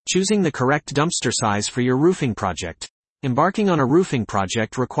Choosing the correct dumpster size for your roofing project. Embarking on a roofing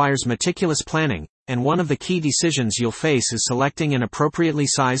project requires meticulous planning, and one of the key decisions you'll face is selecting an appropriately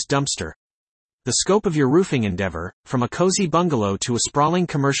sized dumpster. The scope of your roofing endeavor, from a cozy bungalow to a sprawling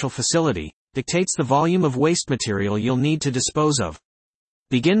commercial facility, dictates the volume of waste material you'll need to dispose of.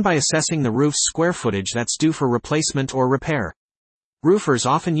 Begin by assessing the roof's square footage that's due for replacement or repair. Roofers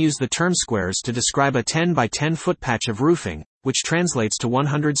often use the term squares to describe a 10 by 10 foot patch of roofing, which translates to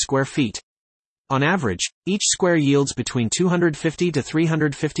 100 square feet. On average, each square yields between 250 to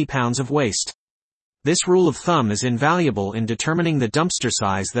 350 pounds of waste. This rule of thumb is invaluable in determining the dumpster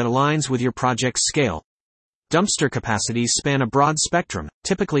size that aligns with your project's scale. Dumpster capacities span a broad spectrum,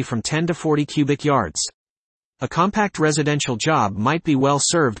 typically from 10 to 40 cubic yards. A compact residential job might be well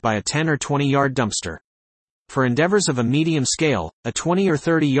served by a 10 or 20 yard dumpster. For endeavors of a medium scale, a 20 or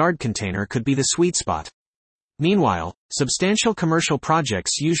 30 yard container could be the sweet spot. Meanwhile, substantial commercial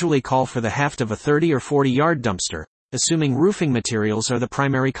projects usually call for the heft of a 30 or 40 yard dumpster, assuming roofing materials are the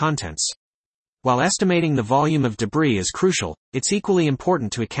primary contents. While estimating the volume of debris is crucial, it's equally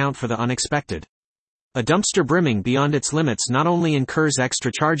important to account for the unexpected. A dumpster brimming beyond its limits not only incurs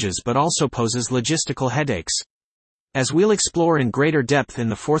extra charges but also poses logistical headaches. As we'll explore in greater depth in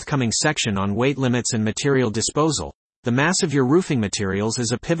the forthcoming section on weight limits and material disposal, the mass of your roofing materials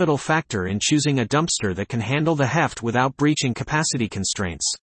is a pivotal factor in choosing a dumpster that can handle the heft without breaching capacity constraints.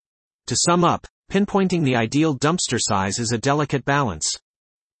 To sum up, pinpointing the ideal dumpster size is a delicate balance.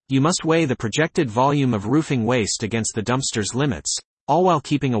 You must weigh the projected volume of roofing waste against the dumpster's limits, all while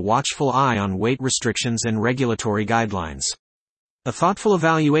keeping a watchful eye on weight restrictions and regulatory guidelines. A thoughtful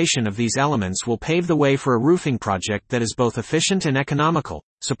evaluation of these elements will pave the way for a roofing project that is both efficient and economical,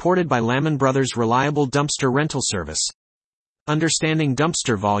 supported by Lamon Brothers' reliable dumpster rental service. Understanding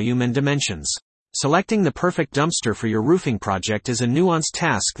dumpster volume and dimensions. Selecting the perfect dumpster for your roofing project is a nuanced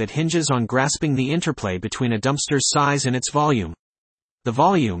task that hinges on grasping the interplay between a dumpster's size and its volume. The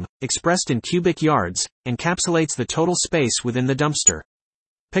volume, expressed in cubic yards, encapsulates the total space within the dumpster.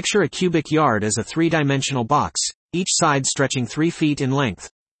 Picture a cubic yard as a three-dimensional box, each side stretching 3 feet in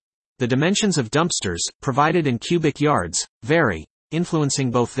length. The dimensions of dumpsters, provided in cubic yards, vary,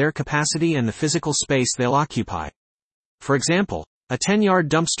 influencing both their capacity and the physical space they'll occupy. For example, a 10-yard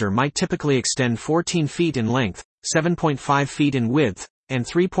dumpster might typically extend 14 feet in length, 7.5 feet in width, and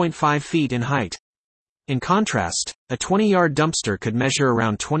 3.5 feet in height. In contrast, a 20-yard dumpster could measure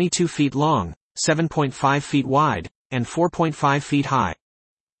around 22 feet long, 7.5 feet wide, and 4.5 feet high.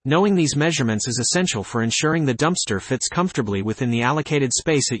 Knowing these measurements is essential for ensuring the dumpster fits comfortably within the allocated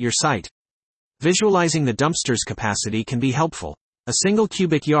space at your site. Visualizing the dumpster's capacity can be helpful. A single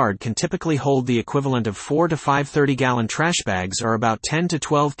cubic yard can typically hold the equivalent of 4 to 5 30-gallon trash bags or about 10 to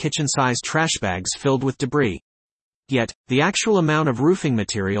 12 kitchen-sized trash bags filled with debris. Yet, the actual amount of roofing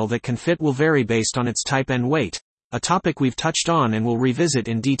material that can fit will vary based on its type and weight, a topic we've touched on and will revisit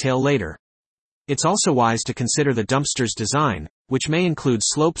in detail later. It's also wise to consider the dumpster's design, which may include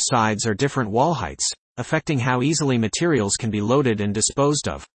sloped sides or different wall heights, affecting how easily materials can be loaded and disposed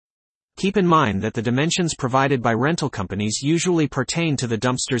of. Keep in mind that the dimensions provided by rental companies usually pertain to the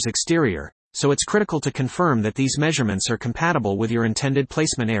dumpster's exterior, so it's critical to confirm that these measurements are compatible with your intended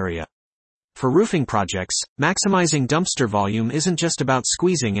placement area. For roofing projects, maximizing dumpster volume isn't just about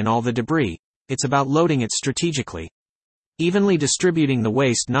squeezing in all the debris, it's about loading it strategically. Evenly distributing the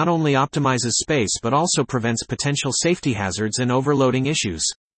waste not only optimizes space but also prevents potential safety hazards and overloading issues.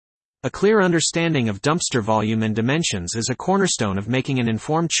 A clear understanding of dumpster volume and dimensions is a cornerstone of making an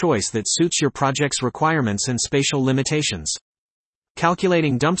informed choice that suits your project's requirements and spatial limitations.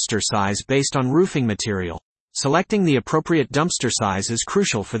 Calculating dumpster size based on roofing material. Selecting the appropriate dumpster size is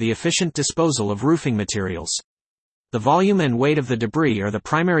crucial for the efficient disposal of roofing materials. The volume and weight of the debris are the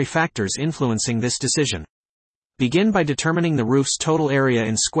primary factors influencing this decision. Begin by determining the roof's total area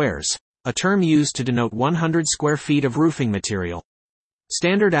in squares, a term used to denote 100 square feet of roofing material.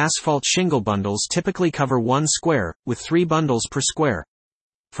 Standard asphalt shingle bundles typically cover 1 square, with 3 bundles per square.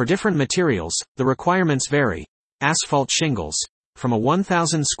 For different materials, the requirements vary. Asphalt shingles. From a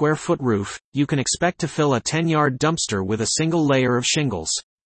 1,000 square foot roof, you can expect to fill a 10-yard dumpster with a single layer of shingles.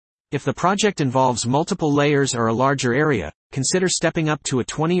 If the project involves multiple layers or a larger area, consider stepping up to a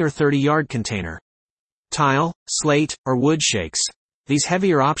 20 or 30-yard container. Tile, slate, or wood shakes. These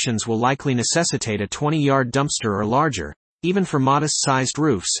heavier options will likely necessitate a 20-yard dumpster or larger, even for modest-sized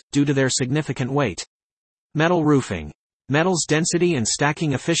roofs, due to their significant weight. Metal roofing. Metal's density and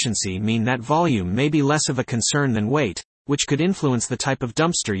stacking efficiency mean that volume may be less of a concern than weight, which could influence the type of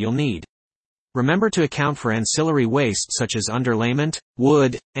dumpster you'll need. Remember to account for ancillary waste such as underlayment,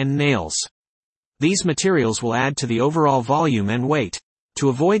 wood, and nails. These materials will add to the overall volume and weight. To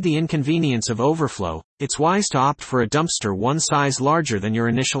avoid the inconvenience of overflow, it's wise to opt for a dumpster one size larger than your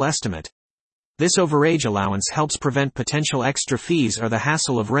initial estimate. This overage allowance helps prevent potential extra fees or the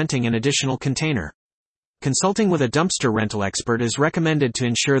hassle of renting an additional container. Consulting with a dumpster rental expert is recommended to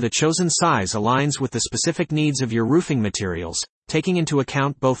ensure the chosen size aligns with the specific needs of your roofing materials, taking into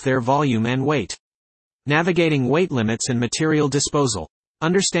account both their volume and weight. Navigating weight limits and material disposal.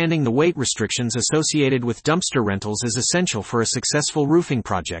 Understanding the weight restrictions associated with dumpster rentals is essential for a successful roofing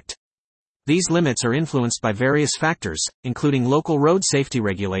project. These limits are influenced by various factors, including local road safety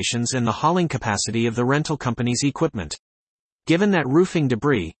regulations and the hauling capacity of the rental company's equipment. Given that roofing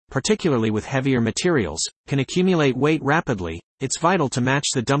debris, particularly with heavier materials, can accumulate weight rapidly, it's vital to match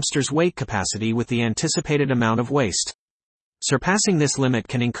the dumpster's weight capacity with the anticipated amount of waste. Surpassing this limit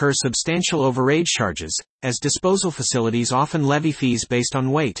can incur substantial overage charges, as disposal facilities often levy fees based on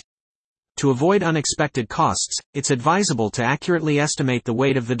weight. To avoid unexpected costs, it's advisable to accurately estimate the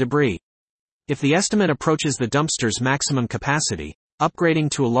weight of the debris. If the estimate approaches the dumpster's maximum capacity, upgrading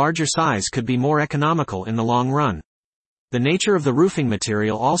to a larger size could be more economical in the long run. The nature of the roofing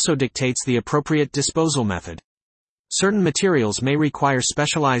material also dictates the appropriate disposal method. Certain materials may require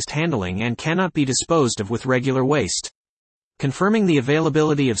specialized handling and cannot be disposed of with regular waste. Confirming the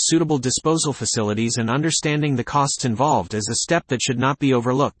availability of suitable disposal facilities and understanding the costs involved is a step that should not be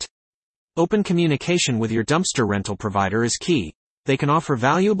overlooked. Open communication with your dumpster rental provider is key. They can offer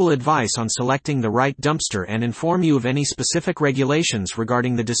valuable advice on selecting the right dumpster and inform you of any specific regulations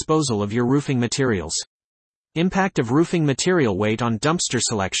regarding the disposal of your roofing materials. Impact of roofing material weight on dumpster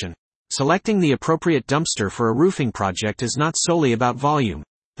selection. Selecting the appropriate dumpster for a roofing project is not solely about volume.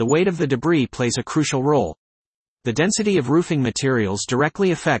 The weight of the debris plays a crucial role. The density of roofing materials directly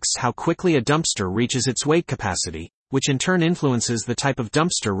affects how quickly a dumpster reaches its weight capacity, which in turn influences the type of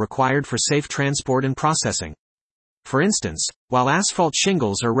dumpster required for safe transport and processing. For instance, while asphalt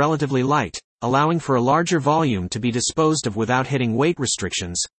shingles are relatively light, allowing for a larger volume to be disposed of without hitting weight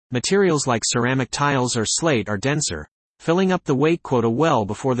restrictions, materials like ceramic tiles or slate are denser, filling up the weight quota well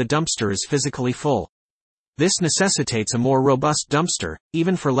before the dumpster is physically full. This necessitates a more robust dumpster,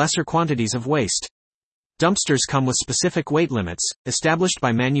 even for lesser quantities of waste. Dumpsters come with specific weight limits, established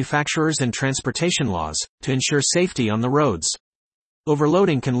by manufacturers and transportation laws, to ensure safety on the roads.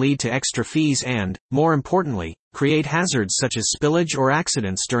 Overloading can lead to extra fees and, more importantly, create hazards such as spillage or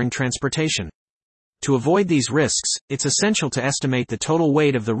accidents during transportation. To avoid these risks, it's essential to estimate the total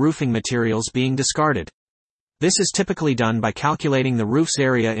weight of the roofing materials being discarded. This is typically done by calculating the roof's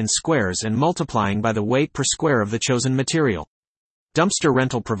area in squares and multiplying by the weight per square of the chosen material. Dumpster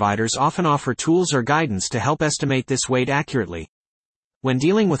rental providers often offer tools or guidance to help estimate this weight accurately. When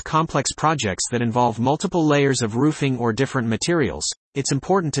dealing with complex projects that involve multiple layers of roofing or different materials, it's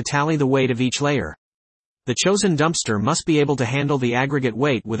important to tally the weight of each layer. The chosen dumpster must be able to handle the aggregate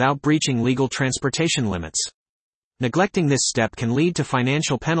weight without breaching legal transportation limits. Neglecting this step can lead to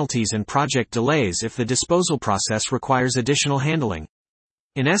financial penalties and project delays if the disposal process requires additional handling.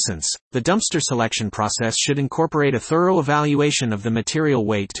 In essence, the dumpster selection process should incorporate a thorough evaluation of the material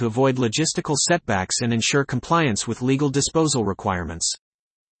weight to avoid logistical setbacks and ensure compliance with legal disposal requirements.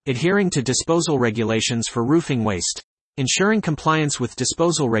 Adhering to disposal regulations for roofing waste. Ensuring compliance with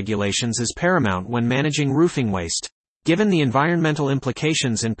disposal regulations is paramount when managing roofing waste. Given the environmental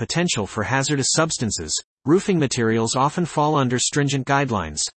implications and potential for hazardous substances, roofing materials often fall under stringent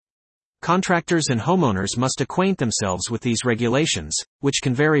guidelines. Contractors and homeowners must acquaint themselves with these regulations, which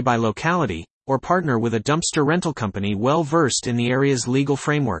can vary by locality, or partner with a dumpster rental company well versed in the area's legal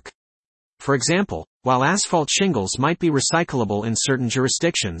framework. For example, while asphalt shingles might be recyclable in certain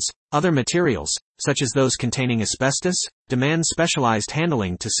jurisdictions, other materials, such as those containing asbestos, demand specialized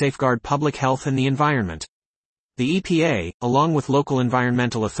handling to safeguard public health and the environment. The EPA, along with local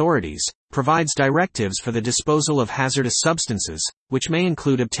environmental authorities, provides directives for the disposal of hazardous substances, which may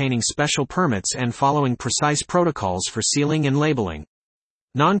include obtaining special permits and following precise protocols for sealing and labeling.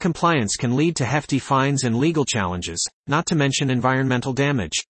 Non-compliance can lead to hefty fines and legal challenges, not to mention environmental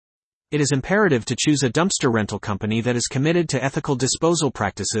damage. It is imperative to choose a dumpster rental company that is committed to ethical disposal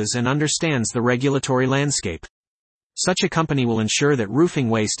practices and understands the regulatory landscape. Such a company will ensure that roofing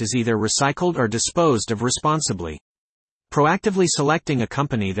waste is either recycled or disposed of responsibly. Proactively selecting a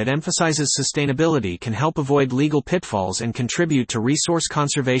company that emphasizes sustainability can help avoid legal pitfalls and contribute to resource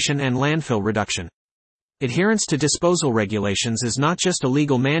conservation and landfill reduction. Adherence to disposal regulations is not just a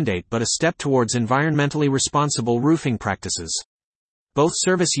legal mandate but a step towards environmentally responsible roofing practices. Both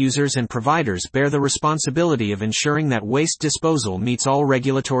service users and providers bear the responsibility of ensuring that waste disposal meets all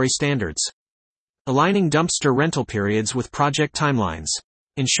regulatory standards. Aligning dumpster rental periods with project timelines.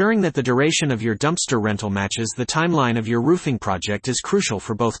 Ensuring that the duration of your dumpster rental matches the timeline of your roofing project is crucial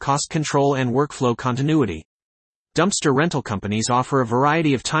for both cost control and workflow continuity. Dumpster rental companies offer a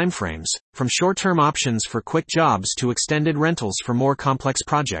variety of timeframes, from short-term options for quick jobs to extended rentals for more complex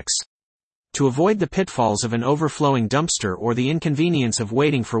projects. To avoid the pitfalls of an overflowing dumpster or the inconvenience of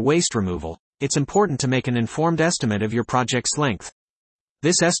waiting for waste removal, it's important to make an informed estimate of your project's length.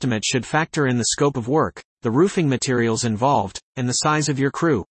 This estimate should factor in the scope of work, the roofing materials involved, and the size of your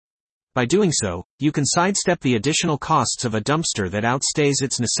crew. By doing so, you can sidestep the additional costs of a dumpster that outstays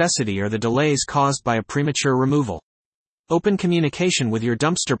its necessity or the delays caused by a premature removal. Open communication with your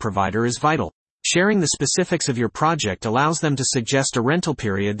dumpster provider is vital. Sharing the specifics of your project allows them to suggest a rental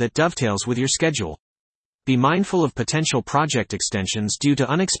period that dovetails with your schedule. Be mindful of potential project extensions due to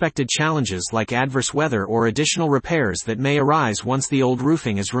unexpected challenges like adverse weather or additional repairs that may arise once the old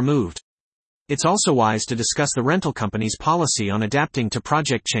roofing is removed. It's also wise to discuss the rental company's policy on adapting to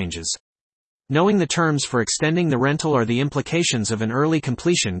project changes. Knowing the terms for extending the rental or the implications of an early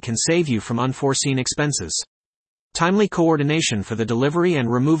completion can save you from unforeseen expenses. Timely coordination for the delivery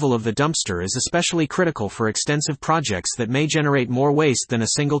and removal of the dumpster is especially critical for extensive projects that may generate more waste than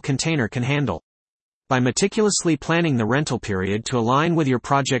a single container can handle. By meticulously planning the rental period to align with your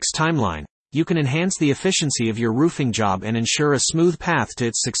project's timeline, you can enhance the efficiency of your roofing job and ensure a smooth path to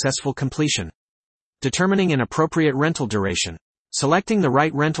its successful completion. Determining an appropriate rental duration. Selecting the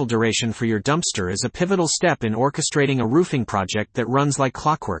right rental duration for your dumpster is a pivotal step in orchestrating a roofing project that runs like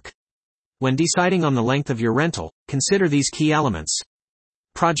clockwork. When deciding on the length of your rental, consider these key elements.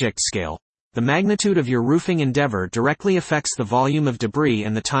 Project scale. The magnitude of your roofing endeavor directly affects the volume of debris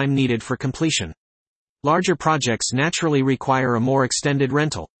and the time needed for completion. Larger projects naturally require a more extended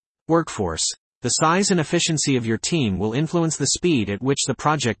rental. Workforce. The size and efficiency of your team will influence the speed at which the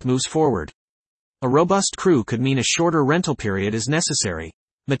project moves forward. A robust crew could mean a shorter rental period is necessary.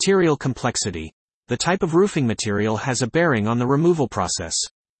 Material complexity. The type of roofing material has a bearing on the removal process.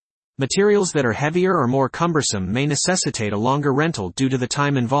 Materials that are heavier or more cumbersome may necessitate a longer rental due to the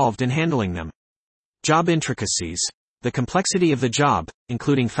time involved in handling them. Job intricacies. The complexity of the job,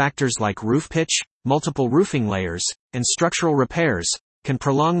 including factors like roof pitch, multiple roofing layers, and structural repairs, can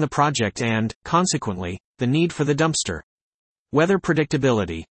prolong the project and, consequently, the need for the dumpster. Weather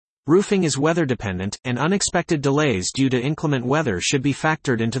predictability. Roofing is weather dependent, and unexpected delays due to inclement weather should be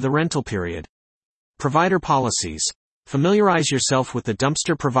factored into the rental period. Provider policies. Familiarize yourself with the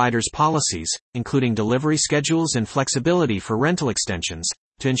dumpster provider's policies, including delivery schedules and flexibility for rental extensions,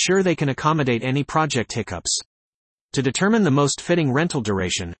 to ensure they can accommodate any project hiccups. To determine the most fitting rental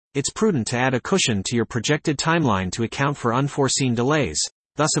duration, it's prudent to add a cushion to your projected timeline to account for unforeseen delays,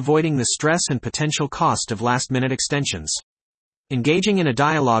 thus avoiding the stress and potential cost of last-minute extensions. Engaging in a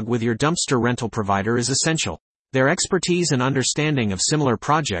dialogue with your dumpster rental provider is essential. Their expertise and understanding of similar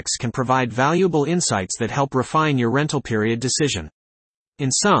projects can provide valuable insights that help refine your rental period decision.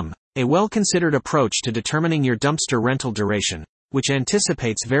 In sum, a well-considered approach to determining your dumpster rental duration, which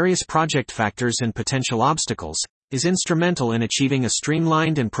anticipates various project factors and potential obstacles, is instrumental in achieving a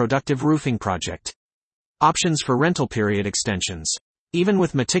streamlined and productive roofing project. Options for rental period extensions. Even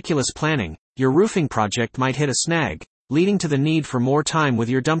with meticulous planning, your roofing project might hit a snag, leading to the need for more time with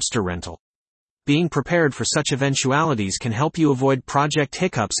your dumpster rental. Being prepared for such eventualities can help you avoid project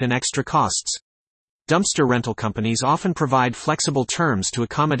hiccups and extra costs. Dumpster rental companies often provide flexible terms to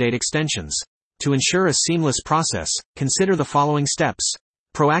accommodate extensions. To ensure a seamless process, consider the following steps.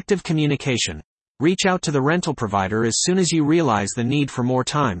 Proactive communication. Reach out to the rental provider as soon as you realize the need for more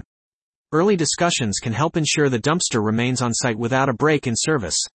time. Early discussions can help ensure the dumpster remains on site without a break in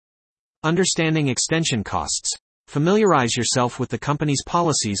service. Understanding extension costs. Familiarize yourself with the company's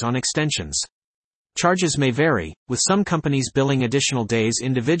policies on extensions. Charges may vary, with some companies billing additional days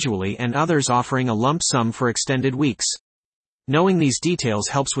individually and others offering a lump sum for extended weeks. Knowing these details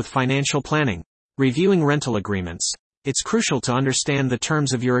helps with financial planning. Reviewing rental agreements. It's crucial to understand the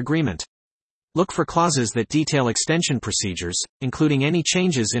terms of your agreement. Look for clauses that detail extension procedures, including any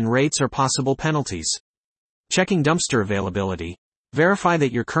changes in rates or possible penalties. Checking dumpster availability. Verify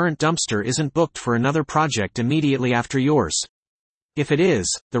that your current dumpster isn't booked for another project immediately after yours. If it is,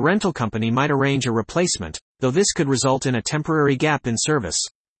 the rental company might arrange a replacement, though this could result in a temporary gap in service.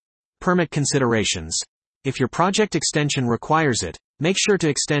 Permit considerations. If your project extension requires it, make sure to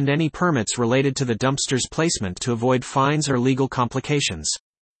extend any permits related to the dumpster's placement to avoid fines or legal complications.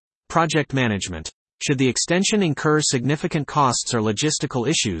 Project management. Should the extension incur significant costs or logistical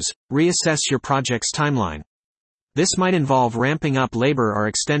issues, reassess your project's timeline. This might involve ramping up labor or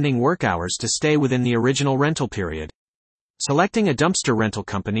extending work hours to stay within the original rental period. Selecting a dumpster rental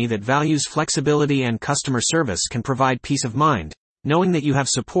company that values flexibility and customer service can provide peace of mind, knowing that you have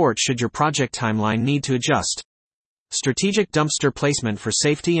support should your project timeline need to adjust. Strategic dumpster placement for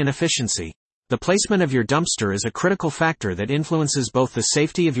safety and efficiency. The placement of your dumpster is a critical factor that influences both the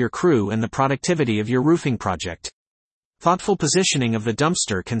safety of your crew and the productivity of your roofing project. Thoughtful positioning of the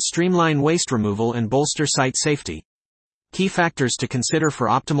dumpster can streamline waste removal and bolster site safety. Key factors to consider for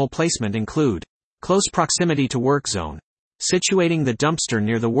optimal placement include close proximity to work zone. Situating the dumpster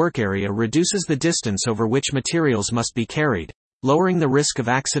near the work area reduces the distance over which materials must be carried, lowering the risk of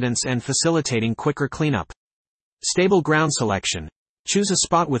accidents and facilitating quicker cleanup. Stable ground selection. Choose a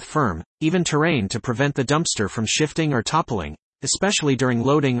spot with firm, even terrain to prevent the dumpster from shifting or toppling, especially during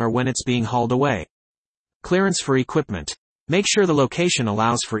loading or when it's being hauled away. Clearance for equipment. Make sure the location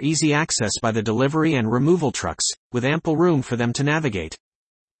allows for easy access by the delivery and removal trucks, with ample room for them to navigate.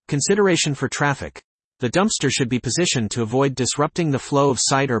 Consideration for traffic. The dumpster should be positioned to avoid disrupting the flow of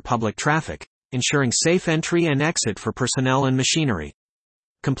site or public traffic, ensuring safe entry and exit for personnel and machinery.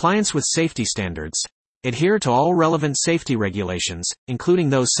 Compliance with safety standards. Adhere to all relevant safety regulations, including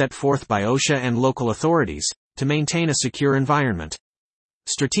those set forth by OSHA and local authorities, to maintain a secure environment.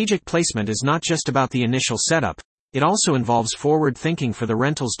 Strategic placement is not just about the initial setup, it also involves forward thinking for the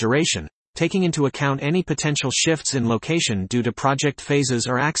rental's duration, taking into account any potential shifts in location due to project phases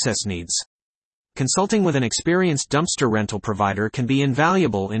or access needs. Consulting with an experienced dumpster rental provider can be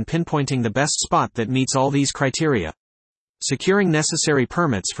invaluable in pinpointing the best spot that meets all these criteria. Securing necessary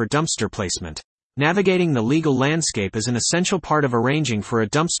permits for dumpster placement. Navigating the legal landscape is an essential part of arranging for a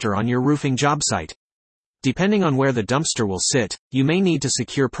dumpster on your roofing job site. Depending on where the dumpster will sit, you may need to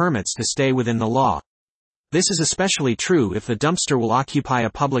secure permits to stay within the law. This is especially true if the dumpster will occupy a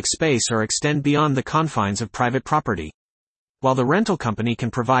public space or extend beyond the confines of private property. While the rental company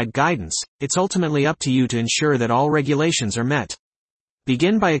can provide guidance, it's ultimately up to you to ensure that all regulations are met.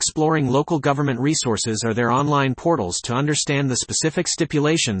 Begin by exploring local government resources or their online portals to understand the specific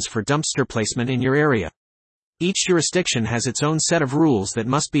stipulations for dumpster placement in your area. Each jurisdiction has its own set of rules that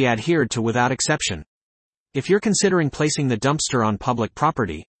must be adhered to without exception. If you're considering placing the dumpster on public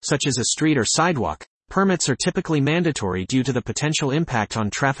property, such as a street or sidewalk, permits are typically mandatory due to the potential impact on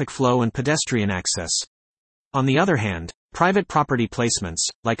traffic flow and pedestrian access. On the other hand, private property placements,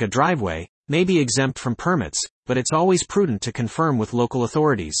 like a driveway, may be exempt from permits, but it's always prudent to confirm with local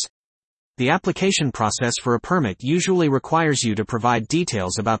authorities. The application process for a permit usually requires you to provide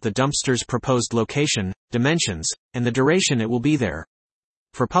details about the dumpster's proposed location, dimensions, and the duration it will be there.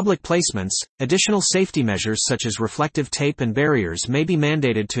 For public placements, additional safety measures such as reflective tape and barriers may be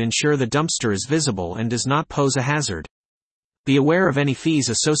mandated to ensure the dumpster is visible and does not pose a hazard. Be aware of any fees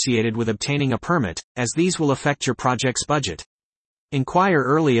associated with obtaining a permit, as these will affect your project's budget. Inquire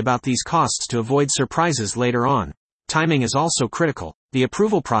early about these costs to avoid surprises later on. Timing is also critical. The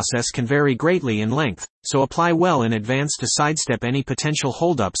approval process can vary greatly in length, so apply well in advance to sidestep any potential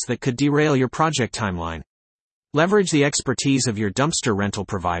holdups that could derail your project timeline. Leverage the expertise of your dumpster rental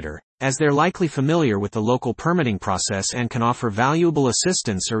provider, as they're likely familiar with the local permitting process and can offer valuable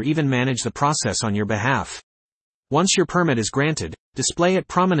assistance or even manage the process on your behalf. Once your permit is granted, display it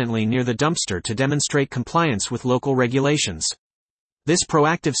prominently near the dumpster to demonstrate compliance with local regulations. This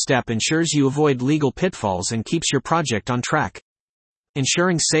proactive step ensures you avoid legal pitfalls and keeps your project on track.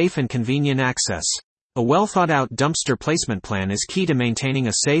 Ensuring safe and convenient access. A well-thought-out dumpster placement plan is key to maintaining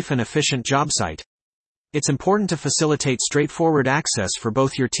a safe and efficient job site. It's important to facilitate straightforward access for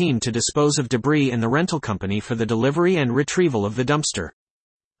both your team to dispose of debris and the rental company for the delivery and retrieval of the dumpster.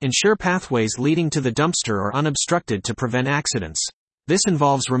 Ensure pathways leading to the dumpster are unobstructed to prevent accidents. This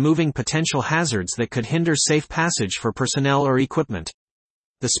involves removing potential hazards that could hinder safe passage for personnel or equipment.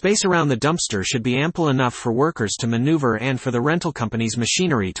 The space around the dumpster should be ample enough for workers to maneuver and for the rental company's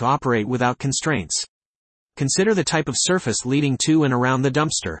machinery to operate without constraints. Consider the type of surface leading to and around the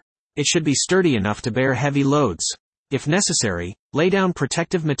dumpster. It should be sturdy enough to bear heavy loads. If necessary, lay down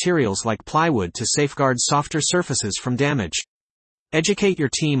protective materials like plywood to safeguard softer surfaces from damage. Educate your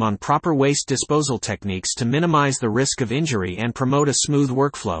team on proper waste disposal techniques to minimize the risk of injury and promote a smooth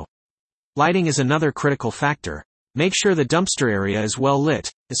workflow. Lighting is another critical factor. Make sure the dumpster area is well lit,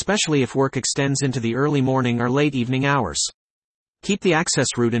 especially if work extends into the early morning or late evening hours. Keep the access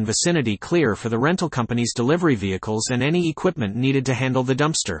route and vicinity clear for the rental company's delivery vehicles and any equipment needed to handle the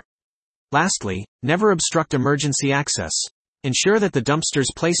dumpster. Lastly, never obstruct emergency access. Ensure that the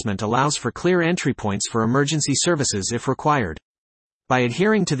dumpster's placement allows for clear entry points for emergency services if required. By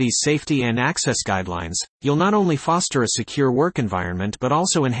adhering to these safety and access guidelines, you'll not only foster a secure work environment but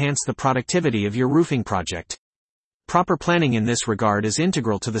also enhance the productivity of your roofing project. Proper planning in this regard is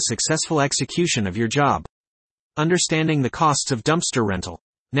integral to the successful execution of your job. Understanding the costs of dumpster rental.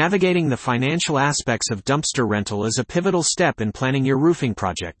 Navigating the financial aspects of dumpster rental is a pivotal step in planning your roofing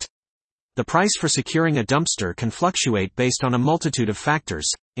project. The price for securing a dumpster can fluctuate based on a multitude of factors,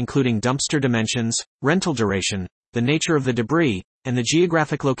 including dumpster dimensions, rental duration, the nature of the debris, and the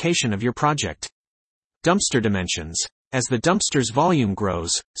geographic location of your project. Dumpster dimensions. As the dumpster's volume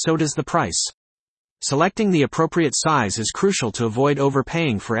grows, so does the price. Selecting the appropriate size is crucial to avoid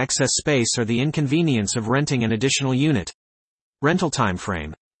overpaying for excess space or the inconvenience of renting an additional unit. Rental time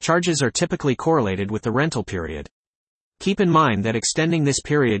frame. Charges are typically correlated with the rental period. Keep in mind that extending this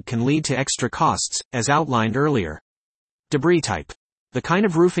period can lead to extra costs, as outlined earlier. Debris type. The kind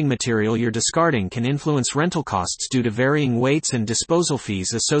of roofing material you're discarding can influence rental costs due to varying weights and disposal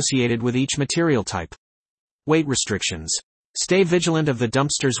fees associated with each material type. Weight restrictions. Stay vigilant of the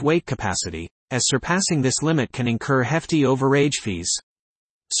dumpster's weight capacity, as surpassing this limit can incur hefty overage fees.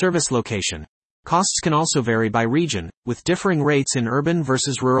 Service location. Costs can also vary by region, with differing rates in urban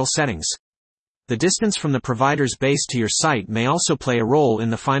versus rural settings. The distance from the provider's base to your site may also play a role in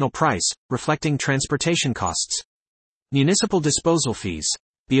the final price, reflecting transportation costs. Municipal disposal fees.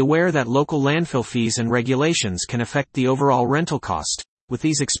 Be aware that local landfill fees and regulations can affect the overall rental cost, with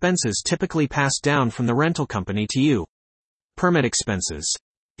these expenses typically passed down from the rental company to you. Permit expenses.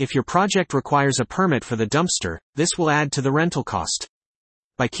 If your project requires a permit for the dumpster, this will add to the rental cost.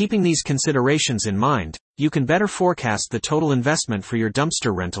 By keeping these considerations in mind, you can better forecast the total investment for your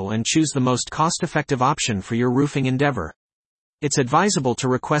dumpster rental and choose the most cost-effective option for your roofing endeavor. It's advisable to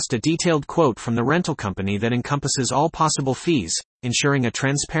request a detailed quote from the rental company that encompasses all possible fees, ensuring a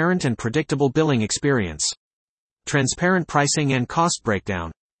transparent and predictable billing experience. Transparent pricing and cost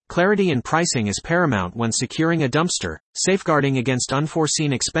breakdown. Clarity in pricing is paramount when securing a dumpster, safeguarding against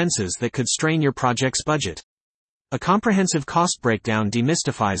unforeseen expenses that could strain your project's budget. A comprehensive cost breakdown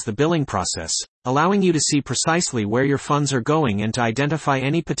demystifies the billing process, allowing you to see precisely where your funds are going and to identify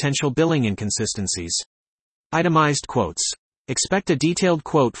any potential billing inconsistencies. Itemized quotes. Expect a detailed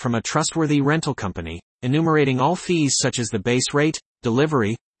quote from a trustworthy rental company, enumerating all fees such as the base rate,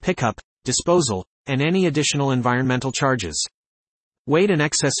 delivery, pickup, disposal, and any additional environmental charges. Weight and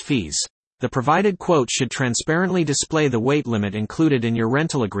excess fees. The provided quote should transparently display the weight limit included in your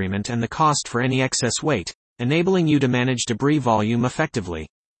rental agreement and the cost for any excess weight, enabling you to manage debris volume effectively.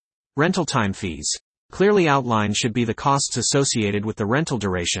 Rental time fees. Clearly outlined should be the costs associated with the rental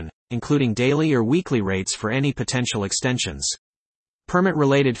duration, including daily or weekly rates for any potential extensions.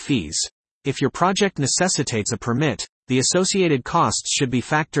 Permit-related fees. If your project necessitates a permit, the associated costs should be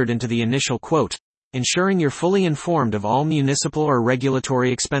factored into the initial quote, ensuring you're fully informed of all municipal or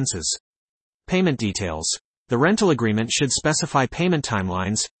regulatory expenses. Payment details. The rental agreement should specify payment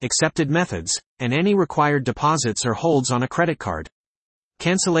timelines, accepted methods, and any required deposits or holds on a credit card.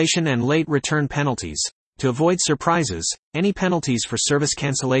 Cancellation and late return penalties. To avoid surprises, any penalties for service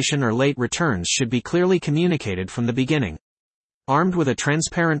cancellation or late returns should be clearly communicated from the beginning. Armed with a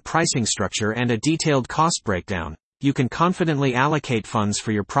transparent pricing structure and a detailed cost breakdown, you can confidently allocate funds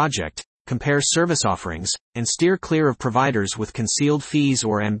for your project, compare service offerings, and steer clear of providers with concealed fees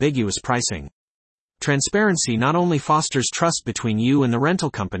or ambiguous pricing. Transparency not only fosters trust between you and the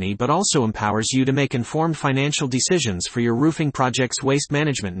rental company but also empowers you to make informed financial decisions for your roofing project's waste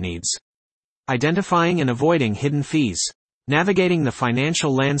management needs. Identifying and avoiding hidden fees. Navigating the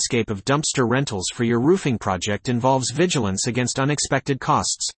financial landscape of dumpster rentals for your roofing project involves vigilance against unexpected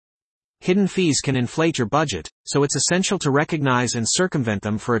costs. Hidden fees can inflate your budget, so it's essential to recognize and circumvent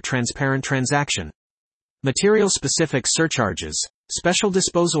them for a transparent transaction. Material-specific surcharges. Special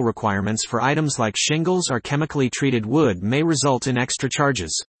disposal requirements for items like shingles or chemically treated wood may result in extra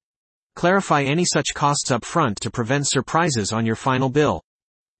charges. Clarify any such costs up front to prevent surprises on your final bill.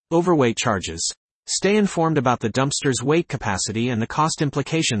 Overweight charges. Stay informed about the dumpster's weight capacity and the cost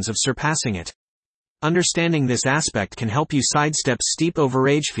implications of surpassing it. Understanding this aspect can help you sidestep steep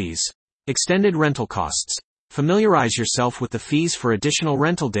overage fees. Extended rental costs. Familiarize yourself with the fees for additional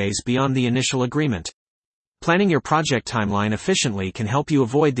rental days beyond the initial agreement. Planning your project timeline efficiently can help you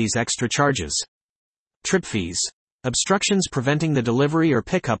avoid these extra charges. Trip fees. Obstructions preventing the delivery or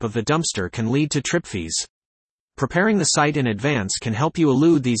pickup of the dumpster can lead to trip fees. Preparing the site in advance can help you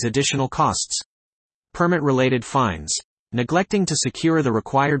elude these additional costs. Permit-related fines. Neglecting to secure the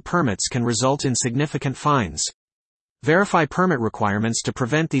required permits can result in significant fines. Verify permit requirements to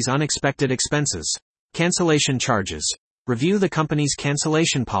prevent these unexpected expenses. Cancellation charges. Review the company's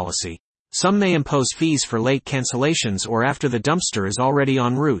cancellation policy. Some may impose fees for late cancellations or after the dumpster is already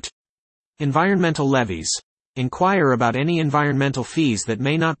en route. Environmental levies. Inquire about any environmental fees that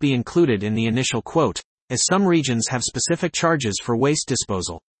may not be included in the initial quote, as some regions have specific charges for waste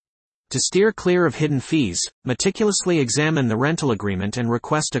disposal. To steer clear of hidden fees, meticulously examine the rental agreement and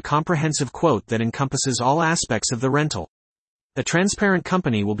request a comprehensive quote that encompasses all aspects of the rental. A transparent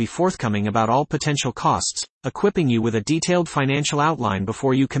company will be forthcoming about all potential costs, equipping you with a detailed financial outline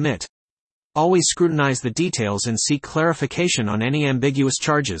before you commit. Always scrutinize the details and seek clarification on any ambiguous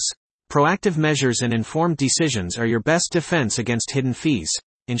charges. Proactive measures and informed decisions are your best defense against hidden fees,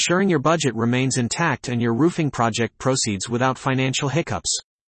 ensuring your budget remains intact and your roofing project proceeds without financial hiccups.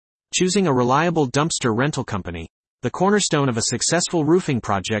 Choosing a reliable dumpster rental company. The cornerstone of a successful roofing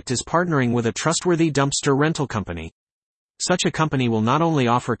project is partnering with a trustworthy dumpster rental company. Such a company will not only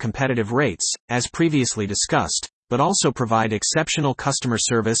offer competitive rates, as previously discussed, but also provide exceptional customer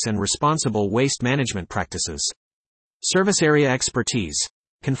service and responsible waste management practices. Service area expertise.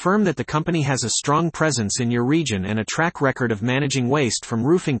 Confirm that the company has a strong presence in your region and a track record of managing waste from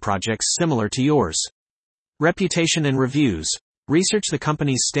roofing projects similar to yours. Reputation and reviews. Research the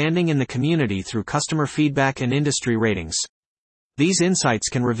company's standing in the community through customer feedback and industry ratings. These insights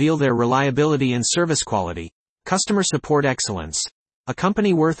can reveal their reliability and service quality. Customer support excellence. A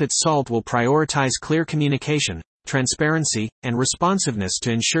company worth its salt will prioritize clear communication, transparency, and responsiveness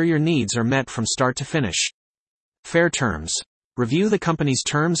to ensure your needs are met from start to finish. Fair terms. Review the company's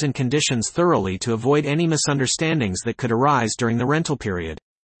terms and conditions thoroughly to avoid any misunderstandings that could arise during the rental period.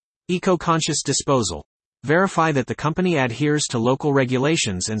 Eco-conscious disposal. Verify that the company adheres to local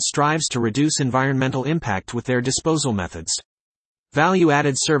regulations and strives to reduce environmental impact with their disposal methods.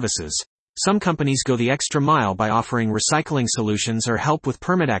 Value-added services. Some companies go the extra mile by offering recycling solutions or help with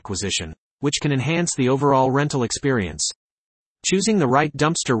permit acquisition, which can enhance the overall rental experience. Choosing the right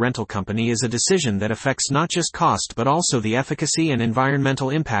dumpster rental company is a decision that affects not just cost but also the efficacy and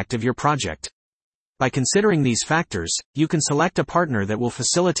environmental impact of your project. By considering these factors, you can select a partner that will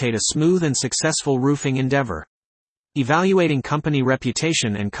facilitate a smooth and successful roofing endeavor. Evaluating company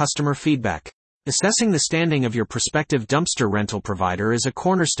reputation and customer feedback. Assessing the standing of your prospective dumpster rental provider is a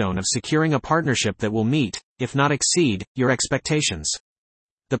cornerstone of securing a partnership that will meet, if not exceed, your expectations.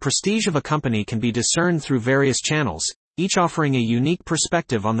 The prestige of a company can be discerned through various channels, each offering a unique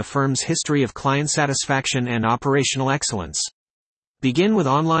perspective on the firm's history of client satisfaction and operational excellence. Begin with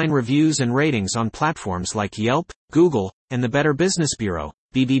online reviews and ratings on platforms like Yelp, Google, and the Better Business Bureau,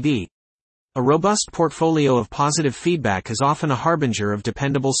 BBB. A robust portfolio of positive feedback is often a harbinger of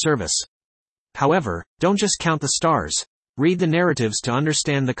dependable service. However, don't just count the stars. Read the narratives to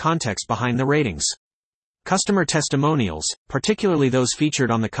understand the context behind the ratings. Customer testimonials, particularly those featured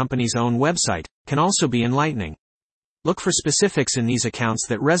on the company's own website, can also be enlightening. Look for specifics in these accounts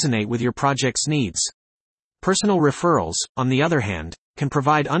that resonate with your project's needs. Personal referrals, on the other hand, can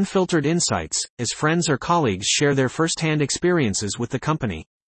provide unfiltered insights, as friends or colleagues share their first-hand experiences with the company.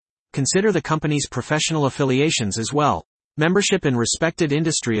 Consider the company's professional affiliations as well. Membership in respected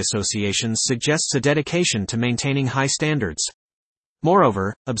industry associations suggests a dedication to maintaining high standards.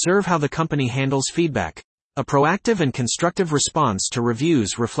 Moreover, observe how the company handles feedback. A proactive and constructive response to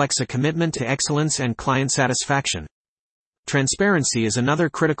reviews reflects a commitment to excellence and client satisfaction. Transparency is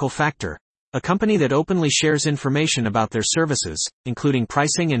another critical factor. A company that openly shares information about their services, including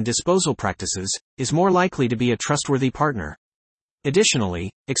pricing and disposal practices, is more likely to be a trustworthy partner.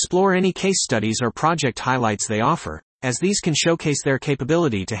 Additionally, explore any case studies or project highlights they offer, as these can showcase their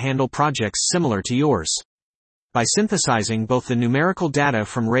capability to handle projects similar to yours. By synthesizing both the numerical data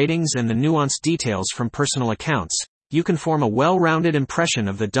from ratings and the nuanced details from personal accounts, you can form a well-rounded impression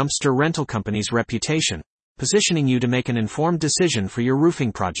of the dumpster rental company's reputation, positioning you to make an informed decision for your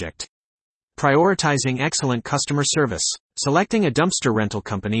roofing project. Prioritizing excellent customer service. Selecting a dumpster rental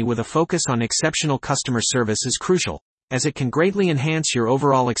company with a focus on exceptional customer service is crucial, as it can greatly enhance your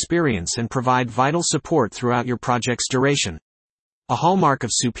overall experience and provide vital support throughout your project's duration. A hallmark of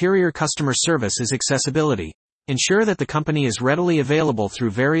superior customer service is accessibility. Ensure that the company is readily available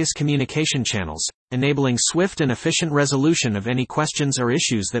through various communication channels, enabling swift and efficient resolution of any questions or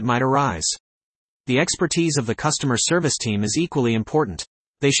issues that might arise. The expertise of the customer service team is equally important.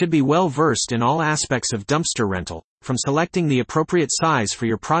 They should be well versed in all aspects of dumpster rental, from selecting the appropriate size for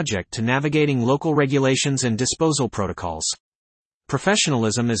your project to navigating local regulations and disposal protocols.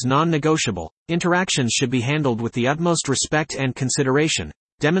 Professionalism is non-negotiable. Interactions should be handled with the utmost respect and consideration,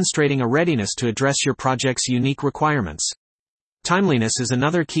 demonstrating a readiness to address your project's unique requirements. Timeliness is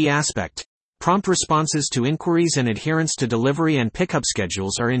another key aspect. Prompt responses to inquiries and adherence to delivery and pickup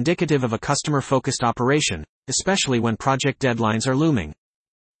schedules are indicative of a customer-focused operation, especially when project deadlines are looming.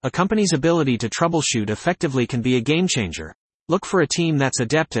 A company's ability to troubleshoot effectively can be a game-changer. Look for a team that's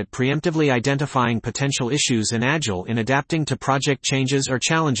adept at preemptively identifying potential issues and agile in adapting to project changes or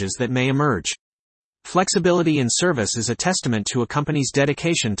challenges that may emerge. Flexibility in service is a testament to a company's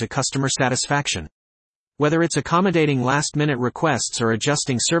dedication to customer satisfaction. Whether it's accommodating last-minute requests or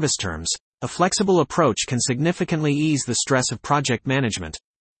adjusting service terms, a flexible approach can significantly ease the stress of project management.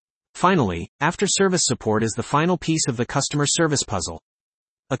 Finally, after-service support is the final piece of the customer service puzzle.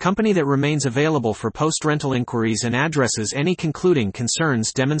 A company that remains available for post-rental inquiries and addresses any concluding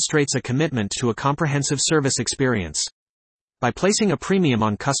concerns demonstrates a commitment to a comprehensive service experience. By placing a premium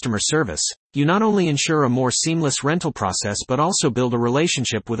on customer service, you not only ensure a more seamless rental process but also build a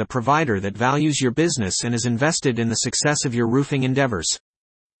relationship with a provider that values your business and is invested in the success of your roofing endeavors.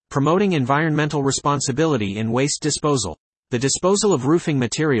 Promoting environmental responsibility in waste disposal. The disposal of roofing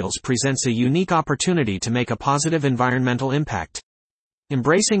materials presents a unique opportunity to make a positive environmental impact.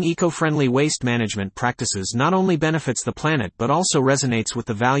 Embracing eco-friendly waste management practices not only benefits the planet but also resonates with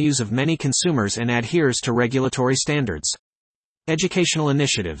the values of many consumers and adheres to regulatory standards. Educational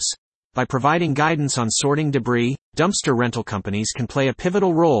initiatives. By providing guidance on sorting debris, dumpster rental companies can play a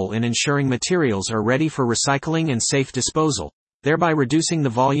pivotal role in ensuring materials are ready for recycling and safe disposal, thereby reducing the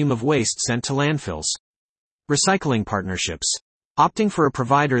volume of waste sent to landfills. Recycling partnerships. Opting for a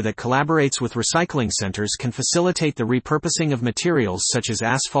provider that collaborates with recycling centers can facilitate the repurposing of materials such as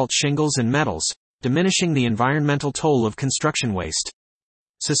asphalt shingles and metals, diminishing the environmental toll of construction waste.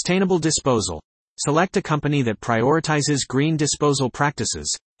 Sustainable disposal. Select a company that prioritizes green disposal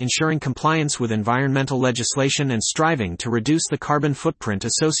practices, ensuring compliance with environmental legislation and striving to reduce the carbon footprint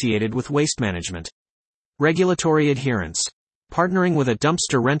associated with waste management. Regulatory adherence. Partnering with a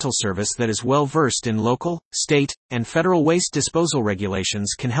dumpster rental service that is well versed in local, state, and federal waste disposal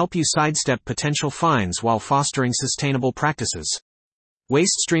regulations can help you sidestep potential fines while fostering sustainable practices.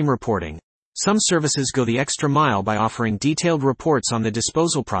 Waste stream reporting. Some services go the extra mile by offering detailed reports on the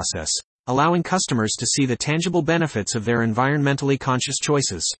disposal process, allowing customers to see the tangible benefits of their environmentally conscious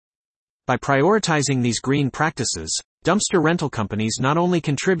choices. By prioritizing these green practices, dumpster rental companies not only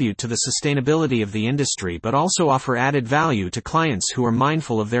contribute to the sustainability of the industry but also offer added value to clients who are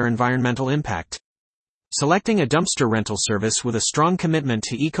mindful of their environmental impact. Selecting a dumpster rental service with a strong commitment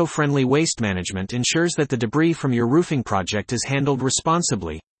to eco-friendly waste management ensures that the debris from your roofing project is handled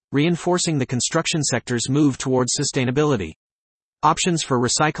responsibly, reinforcing the construction sector's move towards sustainability. Options for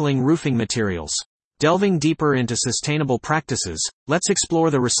recycling roofing materials. Delving deeper into sustainable practices, let's explore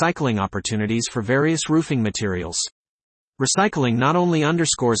the recycling opportunities for various roofing materials. Recycling not only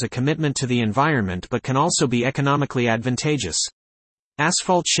underscores a commitment to the environment but can also be economically advantageous.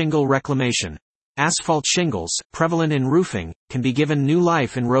 Asphalt shingle reclamation. Asphalt shingles, prevalent in roofing, can be given new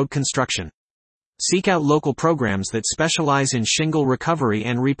life in road construction. Seek out local programs that specialize in shingle recovery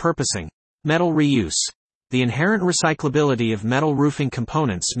and repurposing. Metal reuse. The inherent recyclability of metal roofing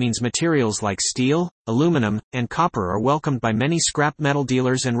components means materials like steel, aluminum, and copper are welcomed by many scrap metal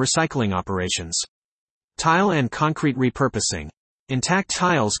dealers and recycling operations. Tile and concrete repurposing. Intact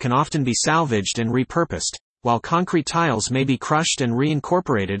tiles can often be salvaged and repurposed, while concrete tiles may be crushed and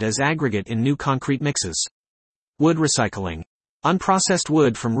reincorporated as aggregate in new concrete mixes. Wood recycling. Unprocessed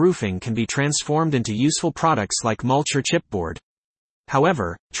wood from roofing can be transformed into useful products like mulch or chipboard.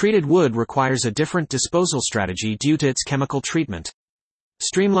 However, treated wood requires a different disposal strategy due to its chemical treatment.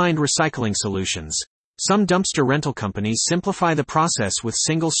 Streamlined recycling solutions. Some dumpster rental companies simplify the process with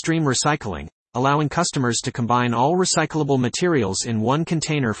single-stream recycling, allowing customers to combine all recyclable materials in one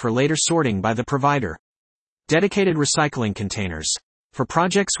container for later sorting by the provider. Dedicated recycling containers. For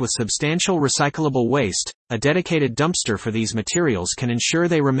projects with substantial recyclable waste, a dedicated dumpster for these materials can ensure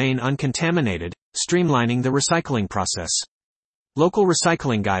they remain uncontaminated, streamlining the recycling process. Local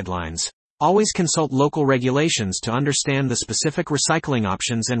recycling guidelines. Always consult local regulations to understand the specific recycling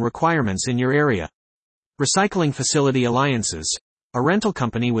options and requirements in your area. Recycling facility alliances. A rental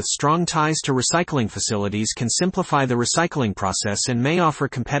company with strong ties to recycling facilities can simplify the recycling process and may offer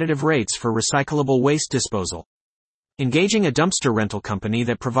competitive rates for recyclable waste disposal. Engaging a dumpster rental company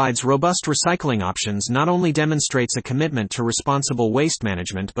that provides robust recycling options not only demonstrates a commitment to responsible waste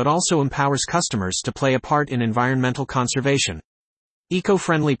management but also empowers customers to play a part in environmental conservation.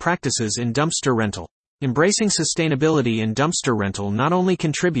 Eco-friendly practices in dumpster rental. Embracing sustainability in dumpster rental not only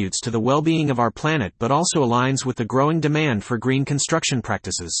contributes to the well-being of our planet but also aligns with the growing demand for green construction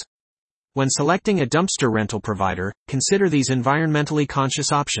practices. When selecting a dumpster rental provider, consider these environmentally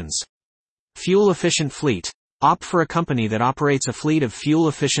conscious options. Fuel-efficient fleet. Opt for a company that operates a fleet of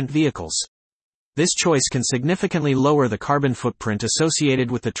fuel-efficient vehicles. This choice can significantly lower the carbon footprint associated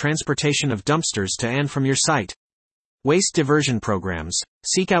with the transportation of dumpsters to and from your site. Waste diversion programs.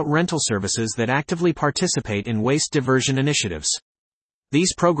 Seek out rental services that actively participate in waste diversion initiatives.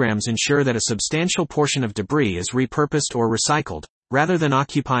 These programs ensure that a substantial portion of debris is repurposed or recycled, rather than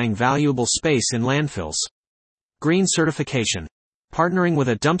occupying valuable space in landfills. Green certification. Partnering with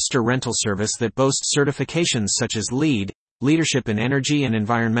a dumpster rental service that boasts certifications such as LEED, Leadership in Energy and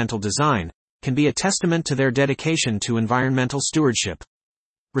Environmental Design, can be a testament to their dedication to environmental stewardship.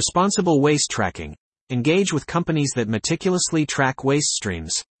 Responsible waste tracking. Engage with companies that meticulously track waste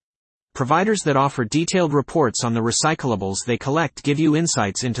streams. Providers that offer detailed reports on the recyclables they collect give you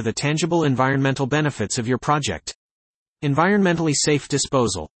insights into the tangible environmental benefits of your project. Environmentally safe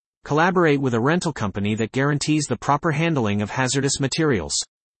disposal. Collaborate with a rental company that guarantees the proper handling of hazardous materials.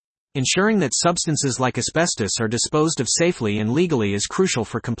 Ensuring that substances like asbestos are disposed of safely and legally is crucial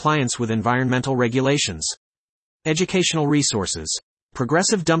for compliance with environmental regulations. Educational resources.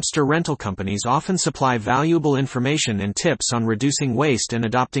 Progressive dumpster rental companies often supply valuable information and tips on reducing waste and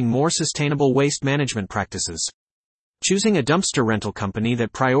adopting more sustainable waste management practices. Choosing a dumpster rental company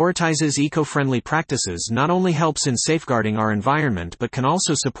that prioritizes eco-friendly practices not only helps in safeguarding our environment but can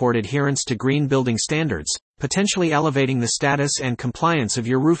also support adherence to green building standards, potentially elevating the status and compliance of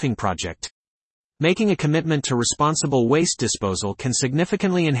your roofing project. Making a commitment to responsible waste disposal can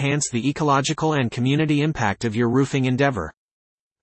significantly enhance the ecological and community impact of your roofing endeavor.